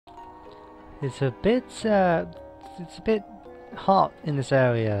It's a bit hot in this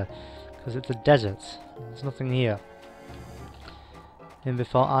area because it's a desert. There's nothing here. And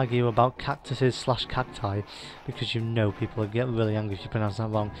before I argue about cactuses / cacti, because you know people get really angry if you pronounce that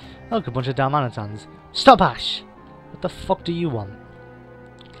wrong. Look, a bunch of Darmanitans. Stop, Ash! What the fuck do you want?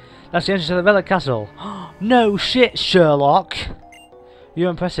 That's the entrance to the Relic Castle. No shit, Sherlock! You're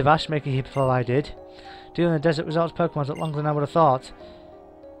impressive, Ash, making it here before I did. Dealing with the desert resorts Pokemon took longer than I would have thought.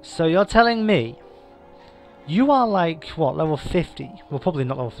 So you're telling me you are like, what, level 50? Well, probably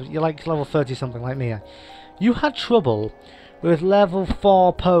not level 50. You're like level 30 something like me. You had trouble with level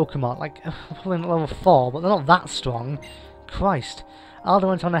 4 Pokemon. Like, probably not level 4, but they're not that strong. Christ. Aldo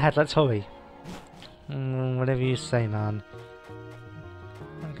went on ahead, let's hurry. Whatever you say, man.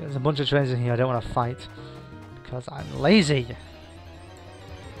 Okay, there's a bunch of trains in here I don't want to fight. Because I'm lazy.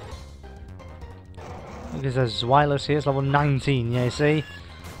 Because there's Zwilus here, it's level 19, yeah, you see?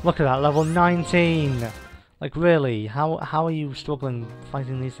 Look at that, level 19! Like, really, how are you struggling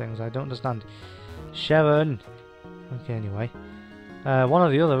fighting these things? I don't understand. Sharon! Okay, anyway. One or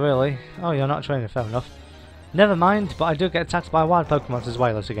the other, really. Oh, you're not a trainer, fair enough. Never mind, but I do get attacked by wild Pokemon as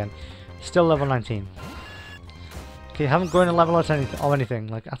Zwilus again. Still level 19. Okay, haven't grown a level or anything,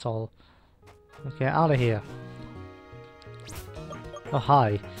 like, at all. Okay, out of here. Oh,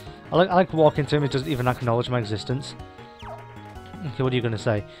 hi. I like walking to him, he doesn't even acknowledge my existence. Okay, what are you going to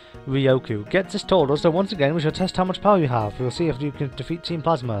say? Ryoku, get this told us that once again we shall test how much power you have. We'll see if you can defeat Team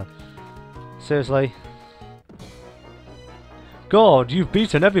Plasma. Seriously? God, you've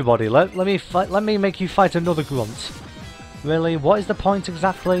beaten everybody. Let me make you fight another Grunt. Really? What is the point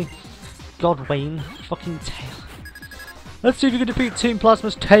exactly? God, Wayne. Fucking tail. Let's see if you can defeat Team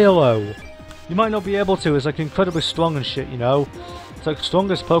Plasma's Tailo. You might not be able to, it's like incredibly strong and shit, you know? It's like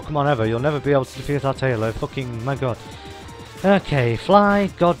strongest Pokemon ever. You'll never be able to defeat our Tailo. Fucking, my god. Okay,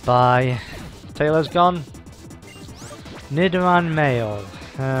 fly, goodbye. Taylor's gone. Nidoran male.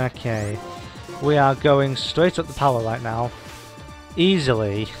 Okay. We are going straight up the power right now.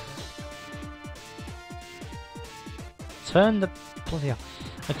 Easily. Turn the... bloody hell.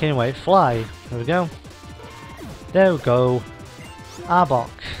 Okay, anyway, fly. There we go. There we go.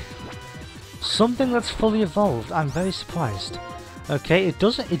 Arbok. Something that's fully evolved. I'm very surprised. Okay, it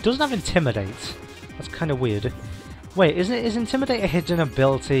doesn't have Intimidate. That's kind of weird. Wait, is Intimidate a hidden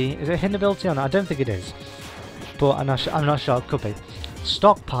ability? Is it a hidden ability or not? I don't think it is. But I'm not sure. It could be.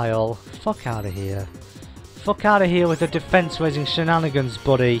 Stockpile. Fuck out of here. Fuck out of here with the defense raising shenanigans,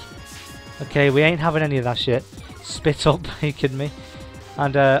 buddy. Okay, we ain't having any of that shit. Spit up. Are you kidding me?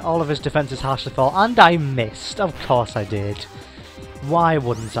 And all of his defense is harshly fall. And I missed. Of course I did. Why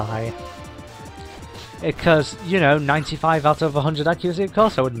wouldn't I? Because, you know, 95 out of 100 accuracy, of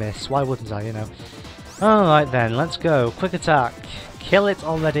course I would miss. Why wouldn't I, you know? Alright then, let's go. Quick attack. Kill it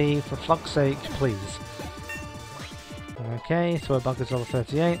already, for fuck's sake, please. Okay, throw it back to level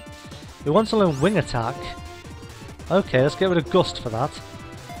 38. We want to learn wing attack. Okay, let's get rid of Gust for that.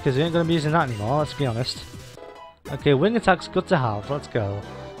 Because we ain't going to be using that anymore, let's be honest. Okay, wing attack's good to have. Let's go.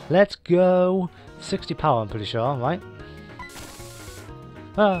 Let's go. 60 power, I'm pretty sure, right?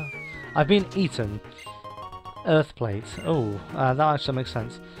 Ah, I've been eaten. Earth plate. Oh, that actually makes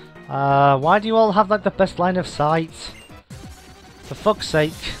sense. Why do you all have like the best line of sight? For fuck's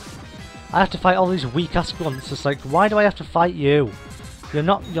sake. I have to fight all these weak ass grunts. It's like, why do I have to fight you? You're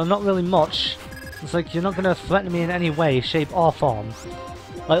not really much. It's like you're not gonna threaten me in any way, shape or form.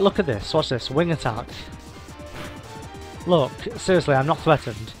 Like, look at this, watch this, wing attack. Look, seriously, I'm not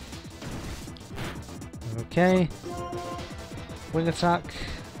threatened. Okay. Wing attack.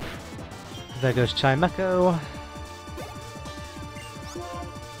 There goes Chimecho.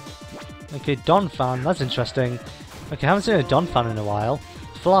 Okay, Donphan, that's interesting. Okay, I haven't seen a Donphan in a while.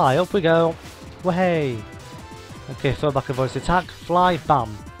 Fly, up we go. Way. Okay, throw back a voice attack. Fly,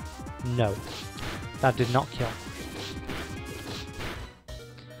 bam. No. That did not kill.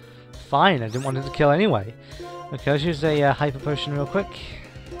 Fine, I didn't want it to kill anyway. Okay, let's use a hyper potion real quick.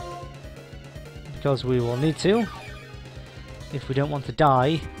 Because we will need to. If we don't want to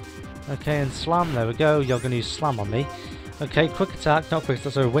die. Okay, and slam, there we go. You're going to use slam on me. Okay, quick attack, not quick,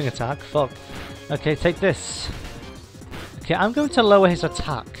 that's a wing attack. Fuck. Okay, take this. Okay, I'm going to lower his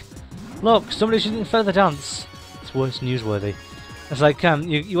attack. Look, somebody's using Feather Dance. It's newsworthy. It's like,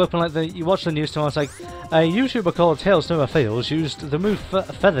 you open like you watch the news tomorrow, it's like, a YouTuber called Tails Never Fails used the move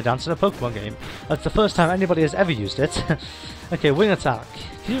Feather Dance in a Pokemon game. That's the first time anybody has ever used it. Okay, wing attack.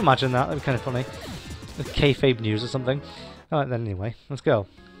 Can you imagine that? That'd be kind of funny. Kayfabe news or something. Alright then, anyway, let's go.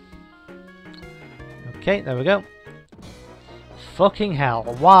 Okay, there we go. Fucking hell,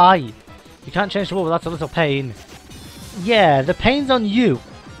 why? You can't change the wall, that's a little pain. Yeah, the pain's on you.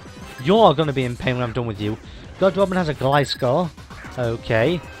 You're gonna be in pain when I'm done with you. God Robin has a Gliscor.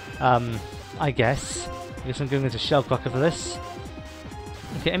 Okay. I guess. I guess I'm going into Shellcrocker for this.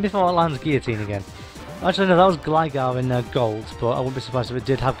 Okay, and before it lands Guillotine again. Actually, no, that was Gligar in gold, but I wouldn't be surprised if it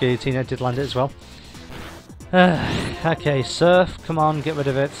did have Guillotine, it did land it as well. Okay, Surf, come on, get rid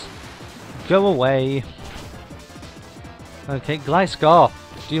of it. Go away. Okay, Gliscor,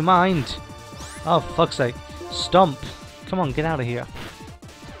 do you mind? Oh, fuck's sake. Stomp. Come on, get out of here.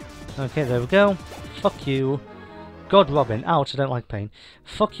 Okay, there we go. Fuck you. God Robin, ouch, I don't like pain.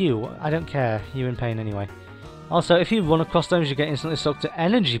 Fuck you, I don't care, you're in pain anyway. Also, if you run across those, you get instantly stuck to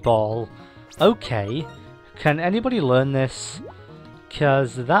Energy Ball. Okay, can anybody learn this?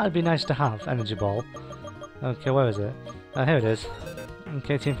 Because that would be nice to have, Energy Ball. Okay, where is it? Here it is.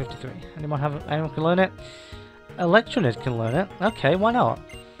 Okay, Team 53. Anyone can learn it? Electronid can learn it. Okay, why not?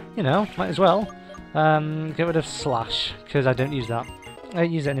 You know, might as well. Get rid of Slash, because I don't use that. I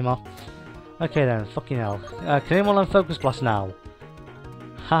don't use it anymore. Okay then, fucking hell. Can anyone learn Focus Blast now?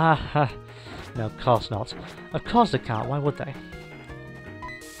 Ha ha ha. No, of course not. Of course they can't, why would they?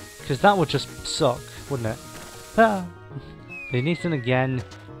 Because that would just suck, wouldn't it? Ah. Nathan again.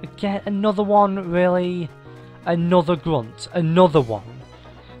 Again, another one, really? Another grunt. Another one.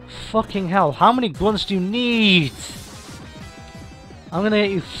 Fucking hell, how many grunts do you need? I'm gonna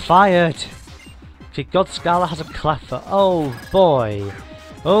get you fired. Okay, God Scarlet has a Cleffer. Oh boy.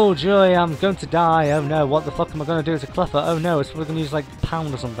 Oh joy, I'm going to die. Oh no, what the fuck am I going to do with a Cleffer? Oh no, it's probably going to use like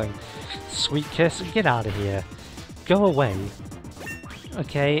Pound or something. Sweet Kiss, get out of here. Go away.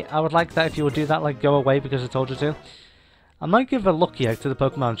 Okay, I would like that if you would do that, like go away because I told you to. I might give a Lucky Egg to the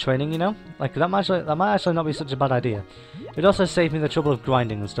Pokemon I'm training, you know? Like, that might actually not be such a bad idea. It'd also save me the trouble of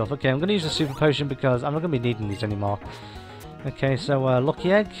grinding and stuff. Okay, I'm going to use a Super Potion because I'm not going to be needing these anymore. Okay, so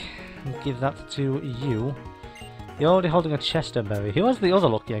Lucky Egg. Give that to you. You're already holding a Chester Berry. Who has the other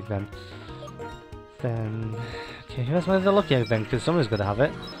Lucky Egg then? Okay, who has my other Lucky Egg then? Because someone's going to have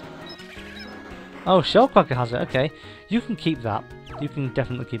it. Oh, Shellcracker has it. Okay, you can keep that. You can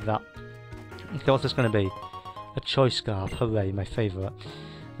definitely keep that. Okay, what's this going to be? A Choice Scarf, hooray, my favourite.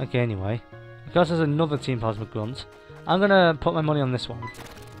 Okay, anyway. Because there's another Team Plasma Grunt, I'm gonna put my money on this one.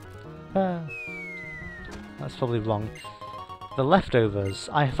 That's probably wrong. The leftovers.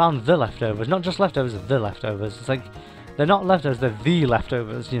 I found the leftovers. Not just leftovers, the leftovers. It's like, they're not leftovers, they're the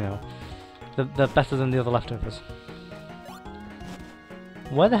leftovers, you know. They're better than the other leftovers.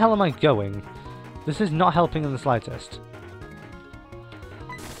 Where the hell am I going? This is not helping in the slightest.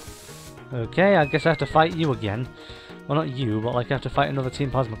 Okay, I guess I have to fight you again. Well, not you, but like I have to fight another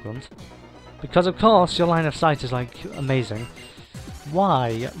Team Plasma Grunt. Because of course your line of sight is like amazing.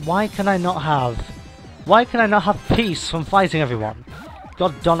 Why? Why can I not have peace from fighting everyone?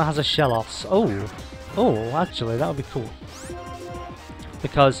 God, Donna has a Shellos. Oh, actually that would be cool.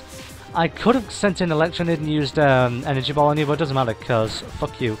 Because I could have sent in Electronid and used Energy Ball on you, but it doesn't matter because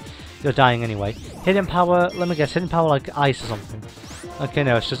fuck you, you're dying anyway. Hidden Power. Let me guess, Hidden Power like Ice or something. Okay,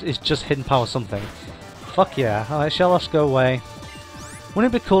 no, it's just Hidden Power something. Fuck yeah. Alright, Shellos, go away.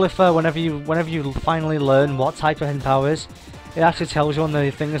 Wouldn't it be cool if whenever you finally learn what type of Hidden Power is, it actually tells you on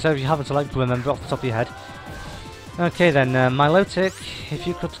the thing instead of you having to like remember off the top of your head. Okay then, Milotic, if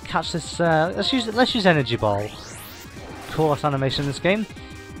you could catch this, let's use Energy Ball. Coolest animation in this game.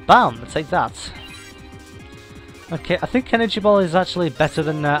 Bam! Take that. Okay, I think Energy Ball is actually better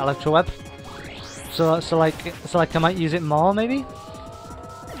than Electro Web. So like I might use it more maybe.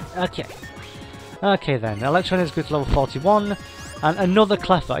 Okay. Okay then, Electronid goes to level 41, and another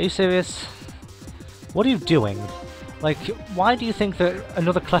Cleffer. Are you serious? What are you doing? Like, why do you think that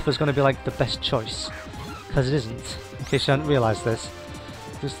another Cleffer is going to be like the best choice? Because it isn't. In case you hadn't realised this.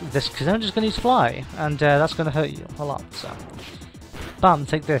 Because I'm just going to use Fly, and that's going to hurt you a lot. So, bam,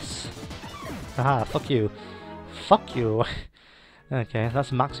 take this. Aha, fuck you. Fuck you. Okay,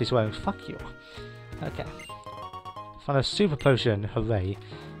 that's Maxi swearing. Fuck you. Okay. Found a Super Potion. Hooray.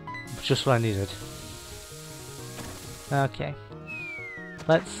 Just what I needed. Okay.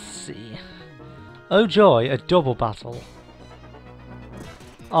 Let's see. Oh joy, a double battle.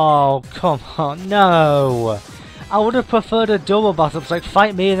 Oh, come on, no! I would have preferred a double battle. It's like,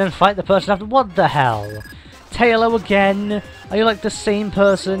 fight me and then fight the person after. What the hell? Taylor again? Are you like the same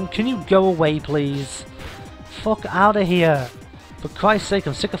person? Can you go away, please? Fuck out of here. For Christ's sake,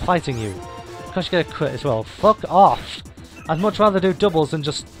 I'm sick of fighting you. Because you get a crit as well. Fuck off. I'd much rather do doubles than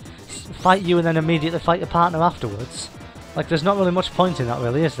just fight you and then immediately fight your partner afterwards. Like, there's not really much point in that,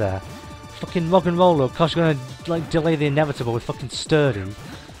 really, is there? Fucking rock and roller, of course you're gonna, like, delay the inevitable with fucking Sturdy.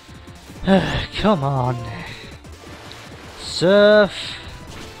 Come on. Surf.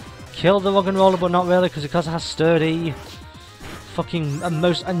 Kill the rock and roller, but not really, because it has Sturdy. fucking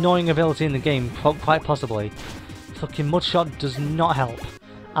most annoying ability in the game, quite possibly. Fucking Mudshot does not help.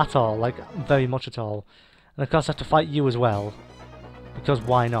 At all, like, very much at all. And of course I have to fight you as well. Because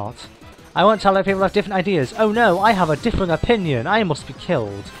why not? I won't tell other people have different ideas. Oh no, I have a different opinion. I must be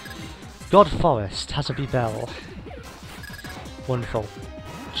killed. God Forest has a Bell. Wonderful.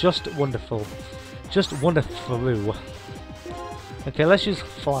 Just wonderful. Just wonderful. Okay, let's use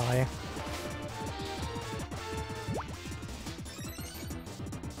Fly.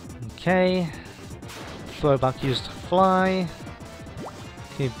 Okay. Throwback used Fly.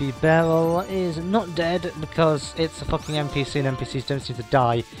 Okay, Bell is not dead because it's a fucking NPC and NPCs don't seem to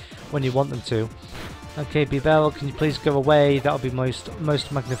die when you want them to. Okay, Bell, can you please go away? That would be most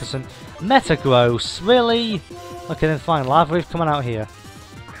magnificent. Metagross, really? Okay, then fine. Lava Reef coming out here.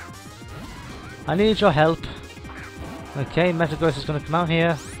 I need your help. Okay, Metagross is going to come out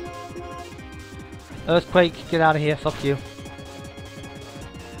here. Earthquake, get out of here. Fuck you.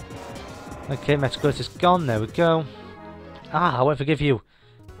 Okay, Metagross is gone. There we go. Ah, I won't forgive you.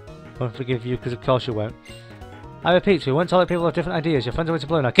 I won't forgive you because of course you won't. I repeat, we won't tell people have different ideas. Your friends are way to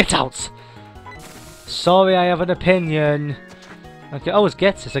blow now. Get out! Sorry, I have an opinion. Okay, oh, it's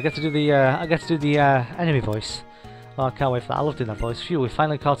Getsis. I get to do the enemy voice. Oh, I can't wait for that. I love doing that voice. Phew, we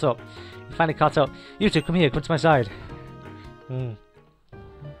finally caught up. We finally caught up. You two, come here. Come to my side.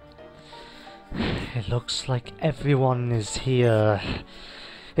 It looks like everyone is here.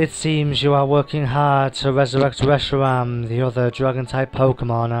 It seems you are working hard to resurrect Reshiram, the other dragon-type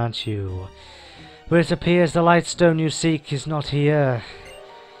Pokemon, aren't you? But it appears the Lightstone you seek is not here.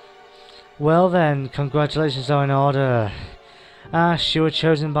 Well then, congratulations are in order. Ash, you were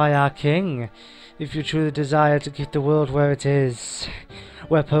chosen by our king. If you truly desire to keep the world where it is,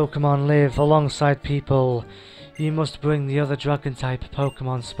 where Pokemon live alongside people, you must bring the other dragon-type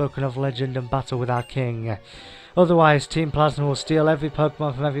Pokemon spoken of legend and battle with our king. Otherwise, Team Plasma will steal every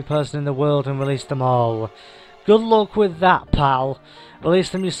Pokemon from every person in the world and release them all. Good luck with that, pal. Release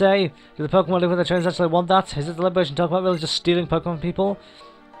them, you say? Do the Pokemon live with their trainers actually want that? Is it the Liberation talk about really just stealing Pokemon from people?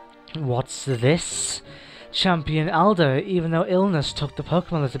 What's this? Champion Alder, even though illness took the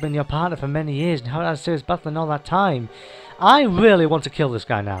Pokemon that have been your partner for many years and haven't had a serious battle in all that time. I really want to kill this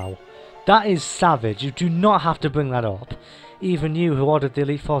guy now. That is savage. You do not have to bring that up. Even you, who ordered the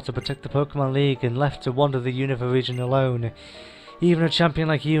Elite Four to protect the Pokemon League and left to wander the Unova region alone. Even a champion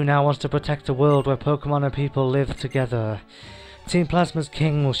like you now wants to protect a world where Pokemon and people live together. Team Plasma's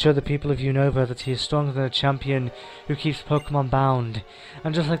king will show the people of Unova that he is stronger than a champion who keeps Pokemon bound.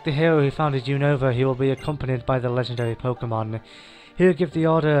 And just like the hero who founded Unova, he will be accompanied by the legendary Pokemon. He will give the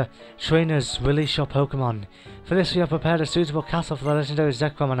order, trainers, release your Pokemon. For this we have prepared a suitable castle for the legendary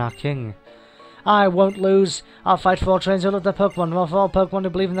Zekrom and our king. I won't lose. I'll fight for all trainers who love their Pokemon, and for all Pokemon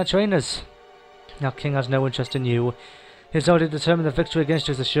who believe in their trainers. Our king has no interest in you. He has already determined the victory against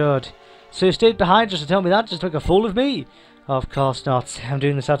you is assured. So you stayed behind just to tell me that, just to make a fool of me? Of course not. I'm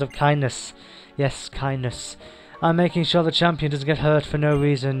doing this out of kindness. Yes, kindness. I'm making sure the champion doesn't get hurt for no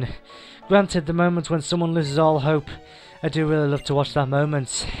reason. Granted, the moment when someone loses all hope, I do really love to watch that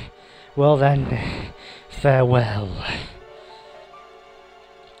moment. Well then, farewell.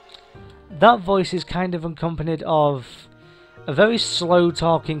 That voice is kind of accompanied of a very slow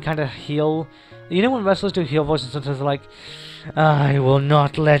talking kind of heel. You know when wrestlers do heel voices, sometimes they're like, I will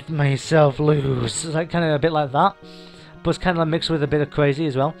not let myself lose. It's like kind of a bit like that. But it's kind of mixed with a bit of crazy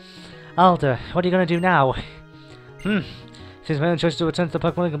as well. Alder, what are you going to do now? Seems my own choice to return to the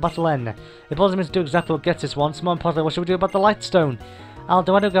Pokemon League and battle N. It bothers me to do exactly what Getsis wants. More importantly, what should we do about the Lightstone?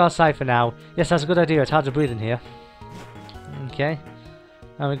 Alder, why don't we go outside for now? Yes, that's a good idea. It's hard to breathe in here. Okay.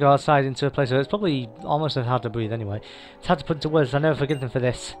 And we go outside into a place where it's probably almost as hard to breathe anyway. It's hard to put into words, I never forgive them for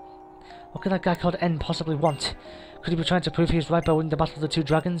this. What could that guy called N possibly want? Could he be trying to prove he was right by winning the battle of the two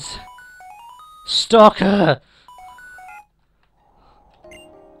dragons? Stalker!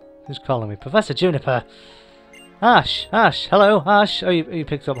 Who's calling me? Professor Juniper! Ash! Ash! Hello, Ash! Oh, you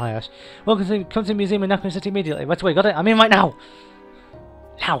picked up. Hi, Ash. Welcome to the museum in Nakuni City immediately. Right away, got it? I'm in right now!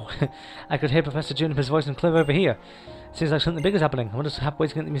 Now! I could hear Professor Juniper's voice and clear over here. Seems like something big is happening. I wonder what's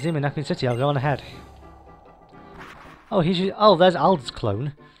waiting at the museum in Nakuni City. I'll go on ahead. Oh, there's Ald's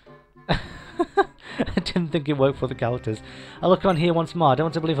clone. I didn't think it worked for the characters. I'll look around here once more. I don't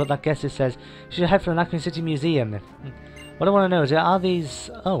want to believe what that guess says. You should head for the Nakuni City Museum. What I want to know is, are these...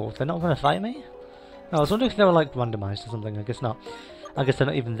 Oh, they're not going to fight me? Oh, I was wondering if they were like randomized or something. I guess not. I guess they're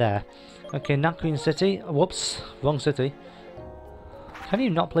not even there. Okay, Nakuni City. Whoops, wrong city. Can you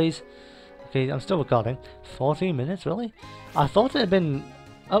not, please? Okay, I'm still recording. 14 minutes, really? I thought it had been...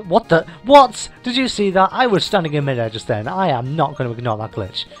 what the... What? Did you see that? I was standing in midair just then. I am not going to ignore that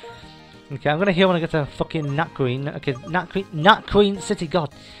glitch. Okay, I'm gonna heal when I get to fucking Nat Queen. Okay, Nat Queen City,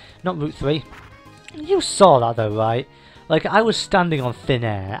 God. Not Route 3. You saw that though, right? Like, I was standing on thin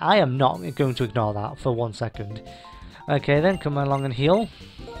air. I am not going to ignore that for 1 second. Okay, then come along and heal.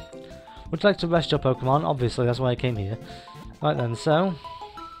 Would you like to rest your Pokemon? Obviously, that's why I came here. Right then, so...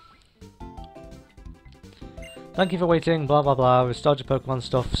 Thank you for waiting, blah blah blah, restored your Pokemon,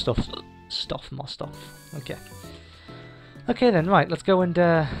 more stuff. Okay. Okay then, right, let's go and,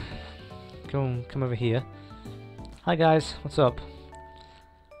 come over here. Hi guys, what's up?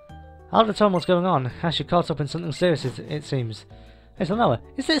 Out of the time, what's going on? Ash, you caught up in something serious, it seems. Hey Salmoa,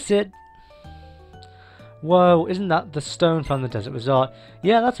 is this it? Whoa, isn't that the stone from the Desert Resort?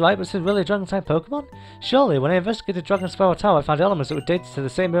 Yeah, that's right, but it's really a Dragon-type Pokemon? Surely, when I investigated Dragon Sparrow Tower, I found elements that were dated to the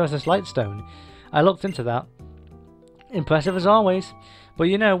same era as this Lightstone. I looked into that. Impressive as always. But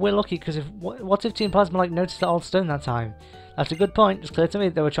you know, we're lucky because what if Team Plasma noticed the old stone that time? That's a good point. It's clear to me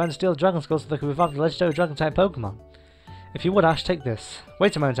that they were trying to steal Dragon Skull so they could revive the legendary Dragon-type Pokemon. If you would, Ash, take this.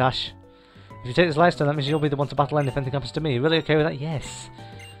 Wait a moment, Ash. If you take this Lightstone, that means you'll be the one to battle end if anything happens to me. You really okay with that? Yes.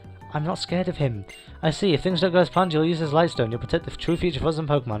 I'm not scared of him. I see. If things don't go as planned, you'll use this Lightstone. You'll protect the true future for us and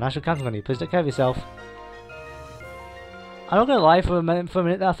Pokemon. Ash, we're counting on you. Please take care of yourself. I'm not gonna lie, for a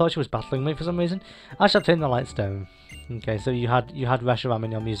minute there, I thought she was battling me for some reason. Ash obtained the Lightstone. Okay, so you had Reshiram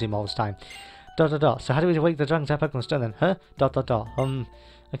in your museum all this time. ... So how do we wake the Dragon-type Pokemon stone then? Huh?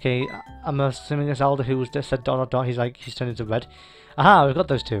 Okay, I'm assuming it's Alder who just said ... He's turned into red. Aha, we've got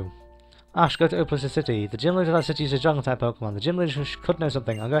those two. Ash, go to Opalissa City. The gym leader of that city uses Dragon-type Pokemon. The gym leader could know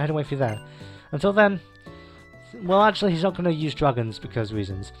something. I'll go ahead and wait for you there. Until then... Well, actually, he's not going to use dragons because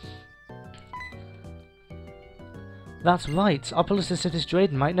reasons. That's right. Opalissa City's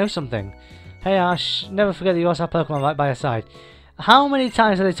Drayden might know something. Hey Ash, never forget that you also have Pokemon right by your side. How many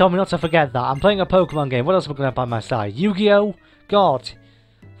times have they told me not to forget that? I'm playing a Pokemon game. What else am I going to have by my side? Yu-Gi-Oh? God.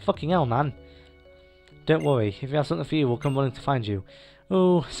 Fucking hell, man. Don't worry. If you have something for you, we'll come running to find you.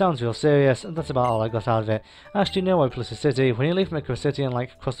 Ooh, sounds real serious. That's about all I got out of it. Ash, do you know Opalissa City? When you leave Micro City and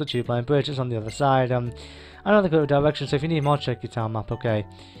cross the tube line bridge, it's on the other side. I know the good direction, so if you need more, check your town map, okay?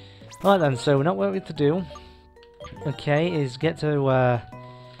 Alright then, so now what we have to do, okay, is get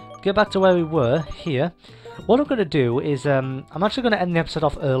back to where we were, here. What I'm going to do is, I'm actually going to end the episode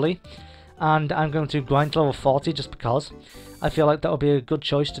off early, and I'm going to grind to level 40 just because. I feel like that would be a good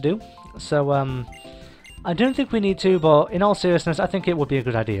choice to do. So, I don't think we need to, but in all seriousness, I think it would be a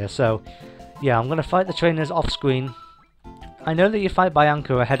good idea. So, yeah, I'm going to fight the trainers off screen. I know that you fight by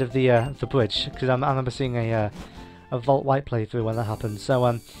anchor ahead of the bridge, because I remember seeing a Vault White playthrough when that happened. So,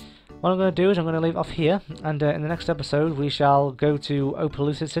 what I'm going to do is I'm going to leave off here, and in the next episode we shall go to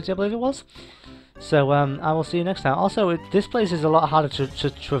Opalissa City, I believe it was. So I will see you next time. Also, this place is a lot harder to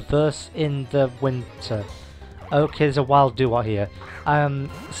traverse in the winter. Okay, there's a wild Duot here.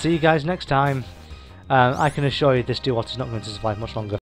 See you guys next time. I can assure you this Duot is not going to survive much longer.